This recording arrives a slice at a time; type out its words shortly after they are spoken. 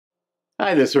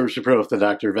Hi, this is Herb Shapiro with the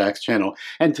Dr. Vax channel,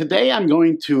 and today I'm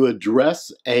going to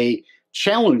address a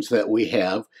challenge that we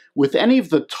have with any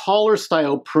of the taller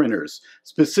style printers,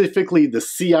 specifically the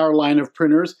CR line of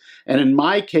printers, and in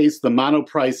my case, the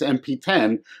Monoprice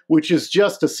MP10, which is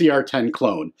just a CR10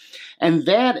 clone. And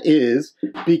that is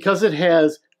because it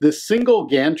has this single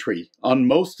gantry on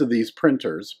most of these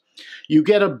printers. You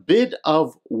get a bit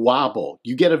of wobble,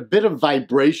 you get a bit of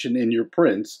vibration in your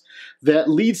prints that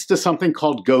leads to something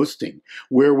called ghosting,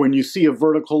 where when you see a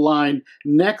vertical line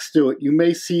next to it, you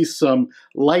may see some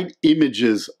light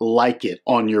images like it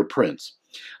on your prints.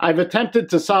 I've attempted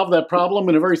to solve that problem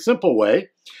in a very simple way.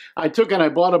 I took and I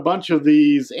bought a bunch of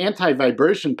these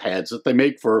anti-vibration pads that they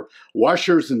make for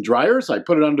washers and dryers. I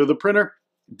put it under the printer,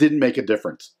 didn't make a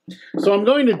difference. So I'm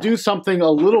going to do something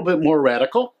a little bit more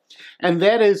radical, and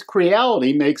that is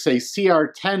Creality makes a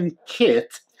CR10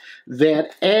 kit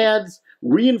that adds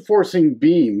reinforcing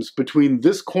beams between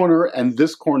this corner and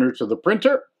this corner to the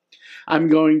printer. I'm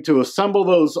going to assemble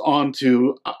those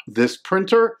onto this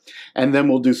printer, and then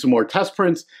we'll do some more test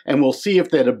prints, and we'll see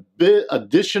if that a bit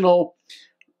additional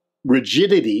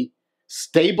rigidity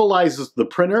stabilizes the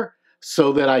printer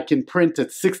so that I can print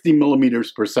at 60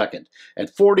 millimeters per second.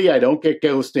 At 40, I don't get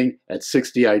ghosting. At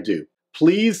 60, I do.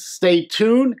 Please stay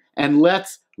tuned and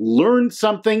let's learn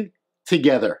something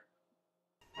together.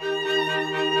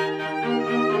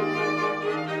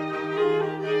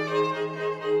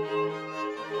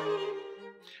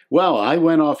 Well, I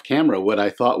went off camera what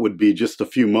I thought would be just a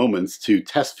few moments to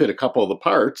test fit a couple of the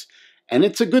parts, and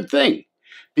it's a good thing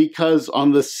because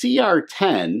on the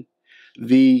CR10,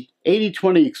 the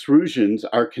 80-20 extrusions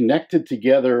are connected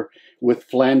together with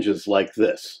flanges like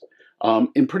this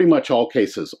in pretty much all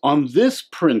cases. On this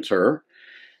printer,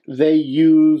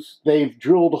 they've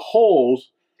drilled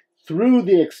holes through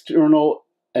the external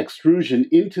extrusion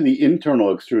into the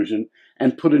internal extrusion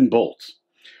and put in bolts.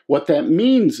 What that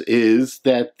means is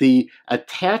that the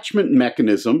attachment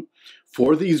mechanism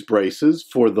for these braces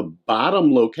for the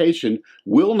bottom location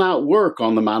will not work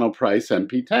on the Monoprice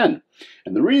MP10.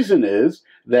 And the reason is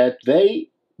that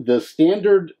the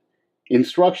standard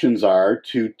instructions are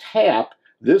to tap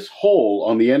this hole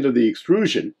on the end of the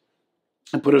extrusion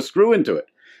and put a screw into it.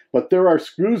 But there are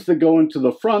screws that go into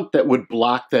the front that would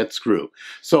block that screw.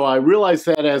 So I realized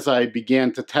that as I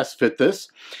began to test fit this,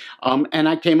 and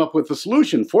I came up with a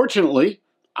solution. Fortunately,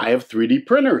 I have 3D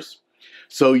printers.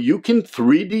 So you can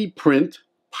 3D print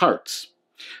parts.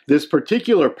 This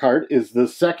particular part is the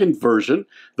second version.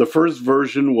 The first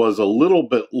version was a little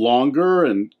bit longer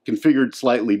and configured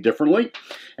slightly differently.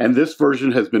 And this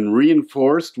version has been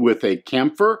reinforced with a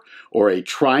chamfer or a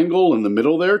triangle in the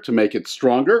middle there to make it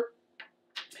stronger.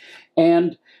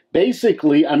 And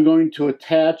basically, I'm going to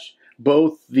attach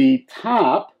both the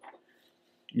top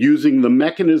using the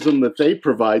mechanism that they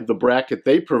provide, the bracket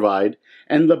they provide,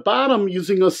 and the bottom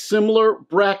using a similar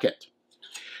bracket.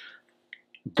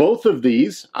 Both of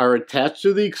these are attached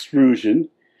to the extrusion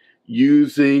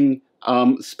using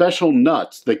special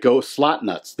nuts that go, slot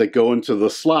nuts that go into the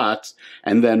slots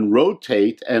and then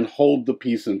rotate and hold the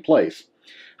piece in place.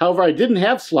 However, I didn't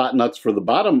have slot nuts for the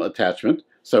bottom attachment,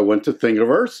 so I went to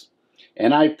Thingiverse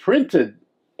and I printed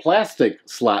plastic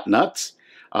slot nuts.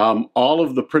 All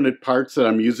of the printed parts that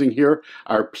I'm using here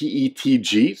are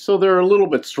PETG, so they're a little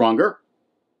bit stronger.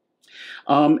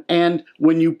 And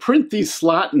when you print these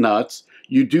slot nuts,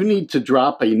 you do need to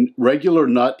drop a regular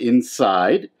nut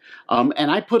inside.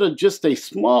 And I put just a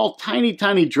small,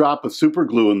 tiny drop of super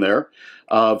glue in there,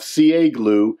 of CA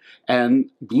glue, and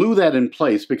glue that in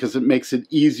place because it makes it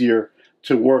easier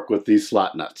to work with these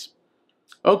slot nuts.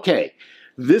 Okay,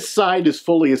 this side is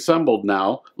fully assembled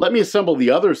now. Let me assemble the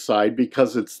other side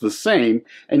because it's the same,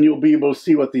 and you'll be able to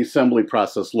see what the assembly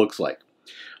process looks like.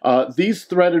 These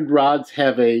threaded rods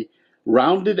have a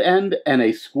rounded end and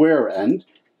a square end.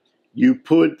 You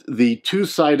put the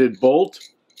two-sided bolt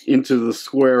into the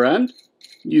square end.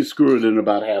 You screw it in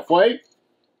about halfway.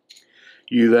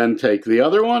 You then take the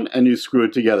other one and you screw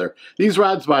it together. These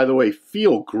rods, by the way,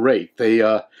 feel great. They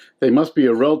must be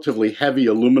a relatively heavy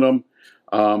aluminum.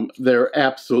 They're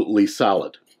absolutely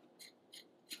solid.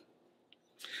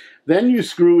 Then you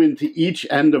screw into each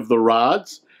end of the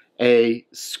rods a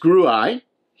screw eye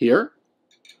here.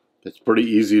 It's pretty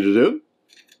easy to do.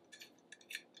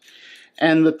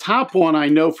 And the top one, I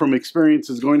know from experience,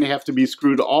 is going to have to be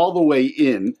screwed all the way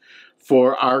in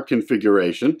for our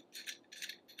configuration.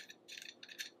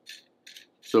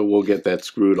 So we'll get that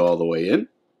screwed all the way in.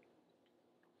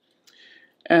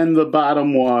 And the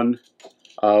bottom one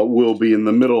will be in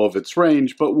the middle of its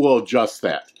range, but we'll adjust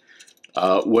that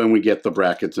when we get the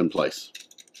brackets in place.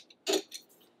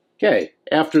 Okay,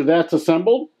 after that's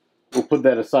assembled, We'll put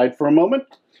that aside for a moment.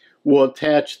 We'll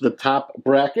attach the top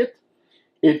bracket.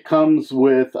 It comes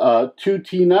with 2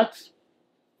 T-nuts.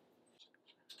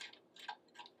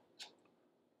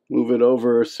 Move it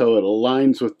over so it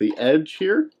aligns with the edge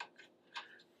here.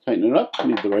 Tighten it up.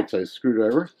 Need the right size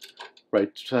screwdriver,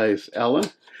 right size Allen.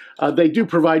 They do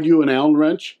provide you an Allen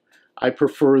wrench. I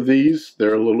prefer these.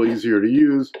 They're a little easier to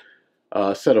use.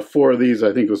 A set of 4 of these,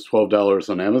 I think, was $12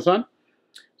 on Amazon.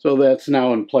 So that's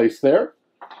now in place there.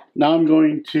 Now I'm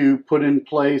going to put in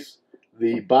place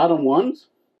the bottom ones.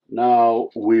 Now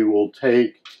we will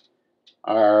take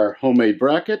our homemade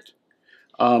bracket.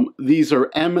 These are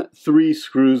M3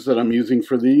 screws that I'm using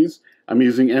for these. I'm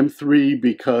using M3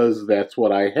 because that's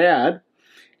what I had,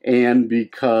 and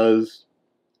because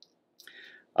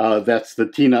that's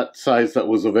the T-nut size that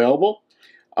was available.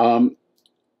 On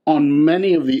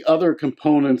many of the other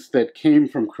components that came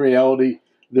from Creality,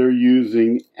 they're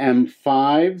using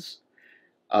M5s.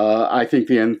 I think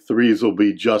the M3s will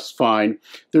be just fine.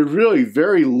 There's really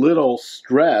very little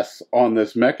stress on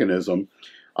this mechanism.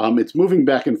 It's moving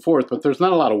back and forth, but there's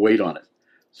not a lot of weight on it.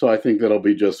 So I think that'll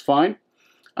be just fine.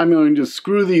 I'm going to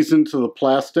screw these into the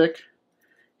plastic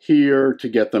here to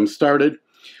get them started.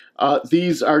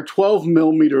 These are 12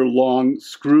 millimeter long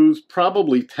screws.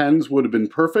 Probably 10s would have been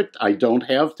perfect. I don't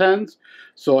have 10s,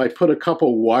 so I put a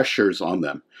couple washers on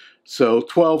them. So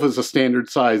 12 is a standard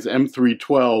size. M3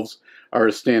 12s are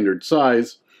a standard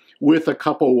size. With a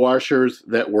couple washers,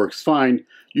 that works fine.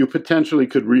 You potentially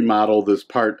could remodel this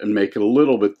part and make it a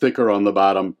little bit thicker on the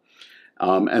bottom,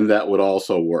 and that would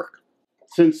also work.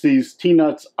 Since these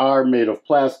T-nuts are made of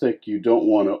plastic, you don't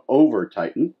want to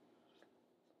over-tighten.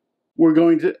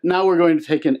 Now we're going to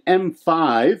take an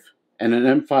M5 and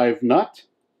an M5 nut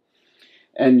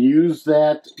and use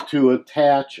that to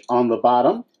attach on the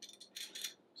bottom.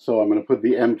 So I'm going to put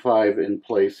the M5 in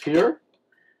place here.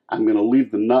 I'm going to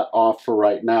leave the nut off for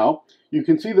right now. You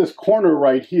can see this corner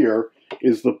right here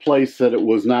is the place that it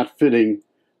was not fitting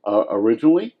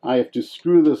originally. I have to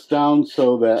screw this down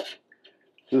so that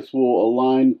this will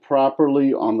align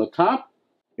properly on the top.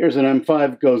 Here's an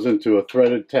M5, goes into a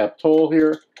threaded tapped hole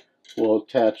here. We'll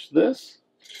attach this.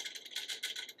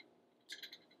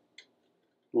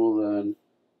 Well then,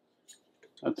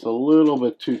 that's a little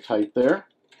bit too tight there.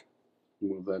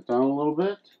 Move that down a little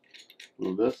bit.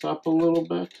 Move this up a little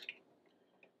bit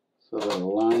so that it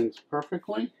aligns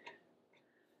perfectly.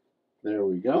 There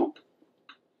we go.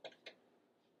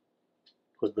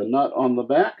 Put the nut on the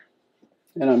back,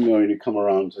 and I'm going to come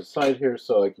around to the side here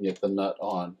so I can get the nut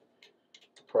on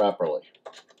properly.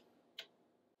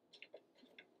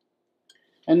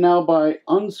 And now by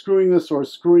unscrewing this or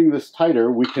screwing this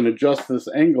tighter, we can adjust this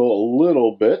angle a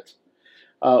little bit.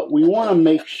 We want to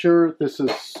make sure this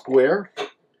is square.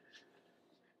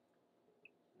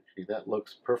 Actually, that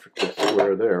looks perfectly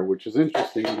square there, which is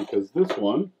interesting because this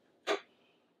one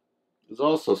is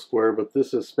also square, but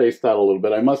this is spaced out a little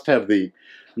bit. I must have the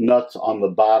nuts on the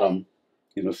bottom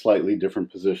in a slightly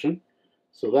different position.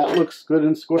 So that looks good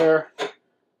and square.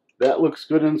 That looks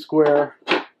good and square.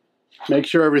 Make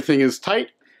sure everything is tight,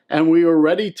 and we are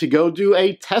ready to go do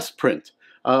a test print.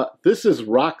 This is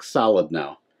rock solid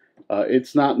now.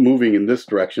 It's not moving in this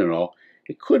direction at all.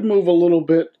 It could move a little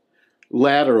bit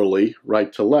laterally,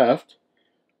 right to left,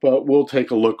 but we'll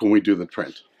take a look when we do the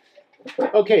print.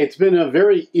 Okay, it's been a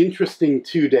very interesting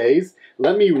 2 days.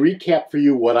 Let me recap for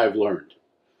you what I've learned.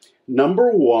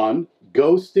 Number one,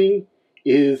 ghosting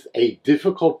is a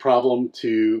difficult problem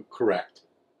to correct.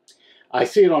 I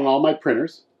see it on all my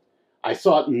printers. I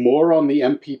saw it more on the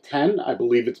MP10. I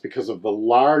believe it's because of the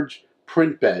large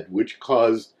print bed, which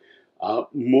caused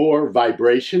more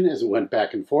vibration as it went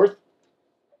back and forth.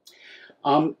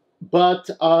 But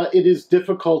it is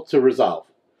difficult to resolve.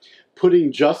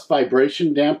 Putting just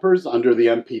vibration dampers under the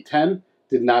MP10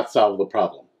 did not solve the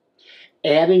problem.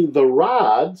 Adding the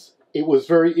rods, it was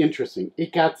very interesting.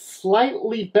 It got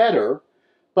slightly better,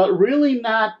 but really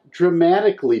not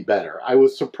dramatically better. I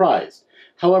was surprised.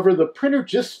 However, the printer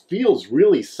just feels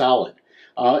really solid.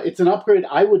 It's an upgrade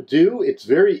I would do. It's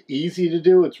very easy to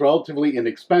do. It's relatively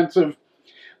inexpensive.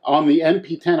 On the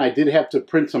MP10, I did have to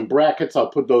print some brackets. I'll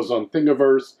put those on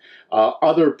Thingiverse.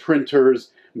 Other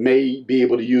printers may be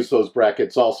able to use those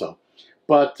brackets also.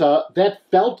 But that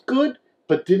felt good,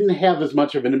 but didn't have as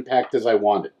much of an impact as I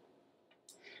wanted.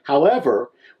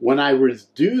 However, when I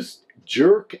reduced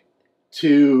jerk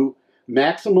to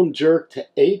maximum jerk to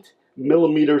 8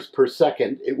 millimeters per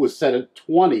second, it was set at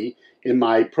 20 in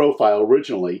my profile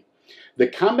originally. The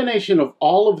combination of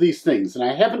all of these things, and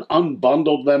I haven't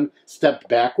unbundled them, stepped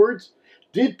backwards,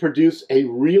 did produce a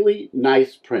really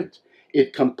nice print.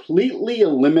 It completely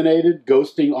eliminated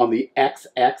ghosting on the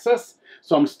x-axis,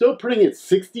 So I'm still printing at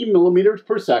 60 millimeters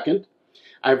per second.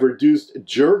 I've reduced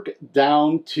jerk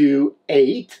down to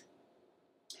 8.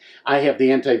 I have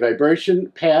the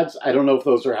anti-vibration pads. I don't know if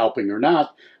those are helping or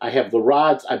not. I have the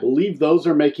rods. I believe those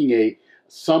are making a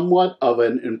somewhat of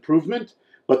an improvement.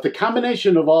 But the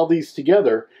combination of all these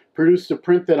together produced a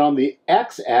print that on the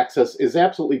x-axis is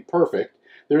absolutely perfect.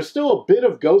 There's still a bit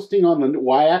of ghosting on the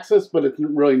y-axis, but it's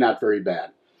really not very bad.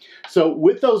 So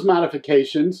with those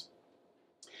modifications,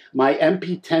 my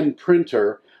MP10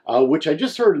 printer, which I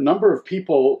just heard a number of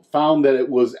people found that it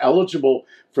was eligible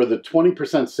for the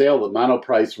 20% sale that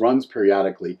Monoprice runs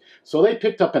periodically. So they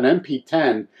picked up an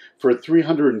MP10 for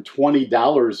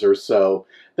 $320 or so.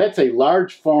 That's a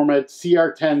large format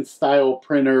CR10 style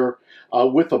printer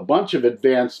with a bunch of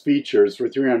advanced features for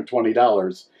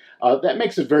 $320. That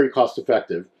makes it very cost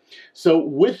effective. So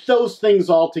with those things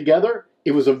all together,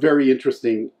 it was a very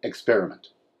interesting experiment.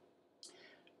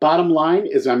 Bottom line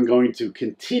is I'm going to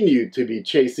continue to be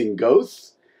chasing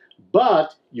ghosts,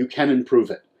 but you can improve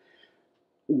it.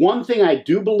 One thing I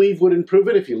do believe would improve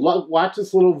it, if you watch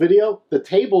this little video, the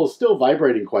table is still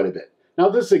vibrating quite a bit. Now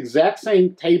this exact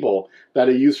same table that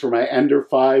I use for my Ender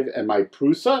 5 and my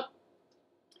Prusa,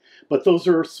 but those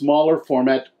are smaller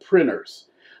format printers.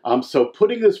 So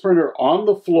putting this printer on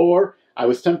the floor, I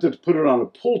was tempted to put it on a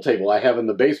pool table I have in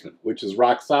the basement, which is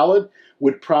rock solid,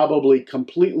 would probably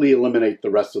completely eliminate the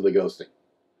rest of the ghosting.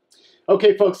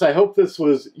 Okay, folks, I hope this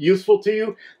was useful to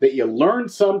you, that you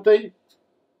learned something,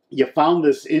 you found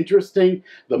this interesting.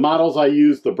 The models I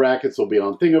use, the brackets will be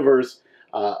on Thingiverse.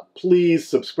 Please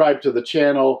subscribe to the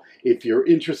channel if you're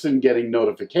interested in getting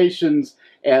notifications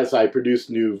as I produce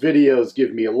new videos.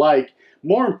 Give me a like.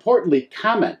 More importantly,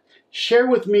 comment. Share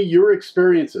with me your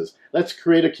experiences. Let's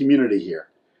create a community here.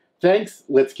 Thanks.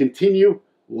 Let's continue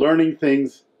learning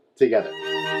things together.